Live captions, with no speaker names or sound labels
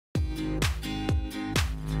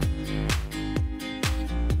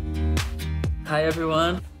Hi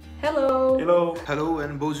everyone. Hello. Hello. Hello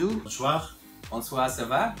and bonjour. Bonsoir. Bonsoir, ça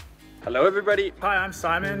va? Hello everybody. Hi, I'm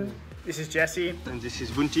Simon. This is Jesse. And this is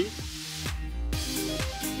Bunty.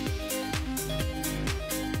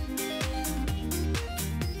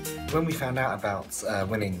 When we found out about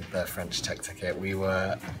winning the French Tech Ticket, we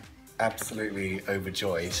were absolutely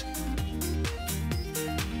overjoyed.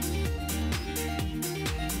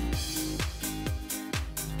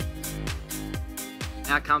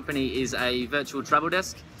 Our company is a virtual travel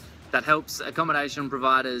desk that helps accommodation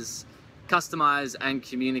providers customize and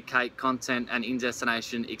communicate content and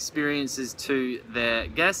in-destination experiences to their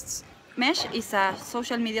guests. Mesh is a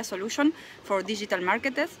social media solution for digital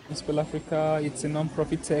marketers. Spell Africa, it's a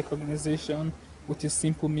non-profit tech organization with a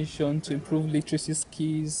simple mission to improve literacy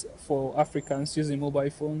skills for Africans using mobile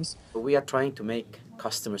phones. We are trying to make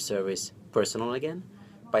customer service personal again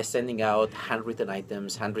by sending out handwritten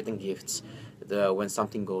items, handwritten gifts when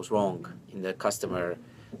something goes wrong in the customer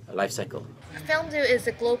lifecycle. Filmdo is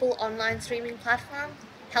a global online streaming platform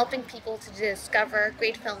helping people to discover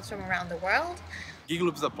great films from around the world.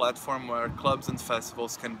 Gigaloop is a platform where clubs and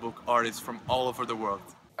festivals can book artists from all over the world.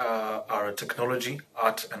 Are a technology,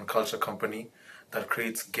 art and culture company that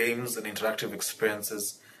creates games and interactive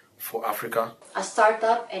experiences for Africa. A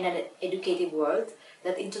startup in an educative world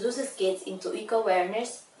that introduces kids into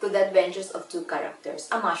eco-awareness through the adventures of two characters,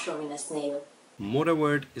 a mushroom and a snail.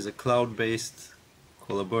 ModaWord is a cloud-based,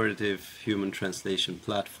 collaborative human translation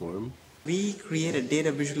platform. We create a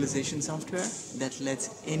data visualization software that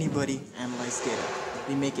lets anybody analyze data.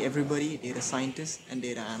 We make everybody data scientists and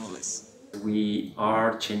data analysts. We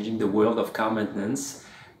are changing the world of car maintenance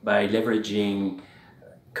by leveraging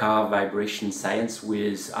car vibration science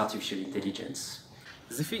with artificial intelligence.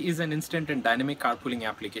 Ziffy is an instant and dynamic carpooling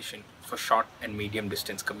application for short and medium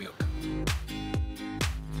distance commute.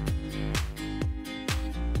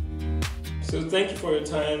 So thank you for your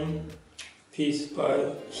time. Peace.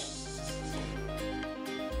 Bye.